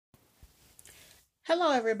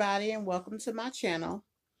Hello everybody and welcome to my channel.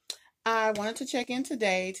 I wanted to check in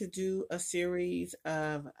today to do a series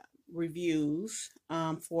of reviews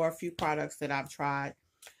for a few products that I've tried.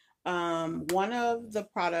 One of the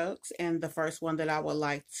products and the first one that I would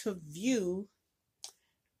like to view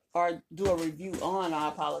or do a review on, I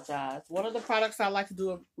apologize. One of the products I like to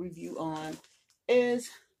do a review on is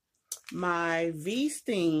my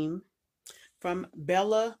vsteam from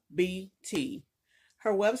bellabeetea.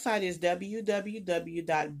 Her website is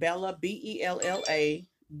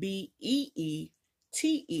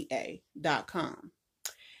www.bellabeetea.com.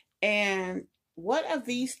 And what a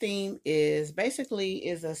vsteam is basically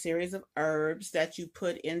is a series of herbs that you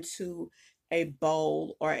put into a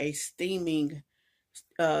bowl or a steaming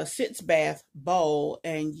sitz bath bowl,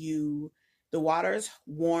 and the water's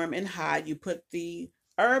warm and hot. You put the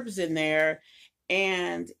herbs in there,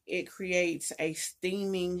 and it creates a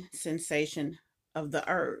steaming sensation of the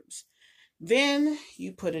herbs. Then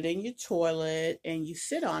you put it in your toilet and you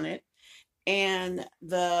sit on it, and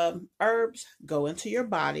the herbs go into your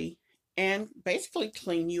body and basically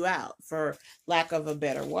clean you out, for lack of a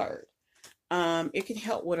better word. It can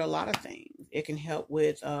help with a lot of things. It can help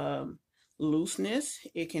with looseness.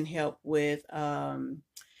 It can help with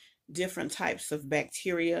different types of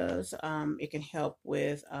bacterias. It can help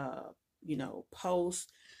with,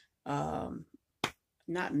 post, um,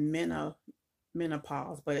 not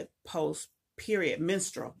menopause, but post period,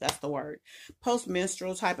 menstrual. That's the word. Post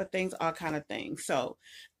menstrual type of things, all kind of things. So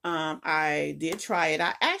I did try it.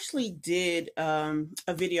 I actually did a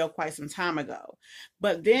video quite some time ago,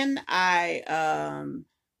 but then I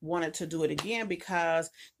wanted to do it again because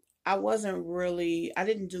I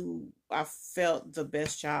didn't do, I felt the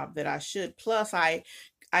best job that I should. Plus, I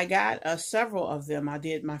got several of them. I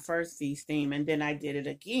did my first vsteam and then I did it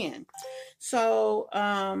again. So,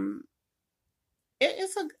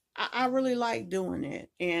 it's I really like doing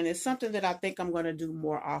it, and it's something that I think I'm going to do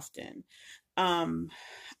more often. Um,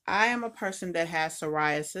 I am a person that has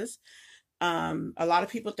psoriasis. A lot of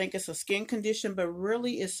people think it's a skin condition, but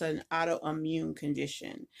really it's an autoimmune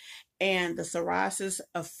condition. And the psoriasis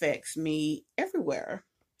affects me everywhere,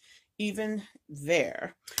 even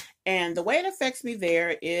there. And the way it affects me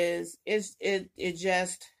there is it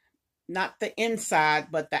just not the inside,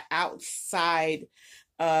 but the outside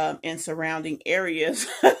and surrounding areas.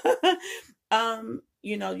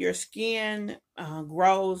 Your skin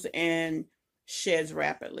grows and sheds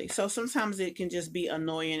rapidly. So sometimes it can just be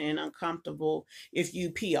annoying and uncomfortable if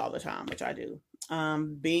you pee all the time, which I do.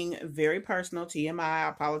 Being very personal, TMI, I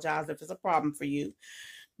apologize if it's a problem for you.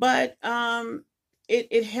 But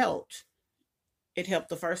it helped. It helped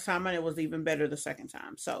the first time, and it was even better the second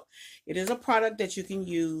time. So it is a product that you can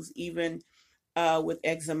use even with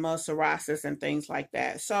eczema, psoriasis, and things like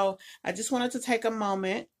that. So I just wanted to take a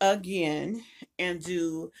moment again and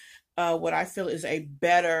do what I feel is a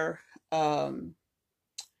better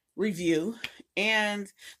review, and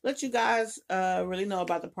let you guys really know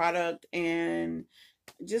about the product, and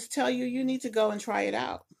just tell you need to go and try it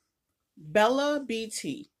out. Bella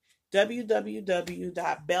BT,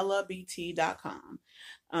 www.bellabeetea.com.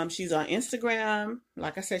 She's on Instagram.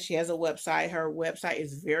 Like I said, she has a website. Her website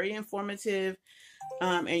is very informative,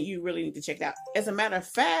 and you really need to check it out. As a matter of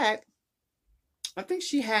fact, I think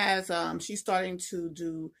she's starting to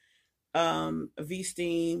do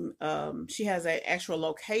vsteam. She has an actual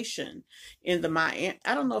location in the Miami.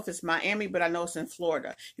 I don't know if it's Miami, but I know it's in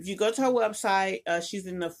Florida. If you go to her website, she's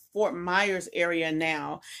in the Fort Myers area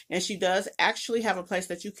now, and she does actually have a place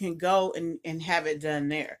that you can go and have it done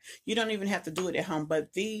there. You don't even have to do it at home,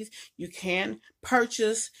 but these you can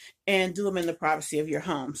purchase and do them in the privacy of your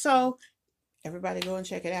home. So everybody go and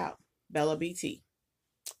check it out. Bella BT.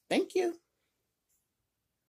 Thank you.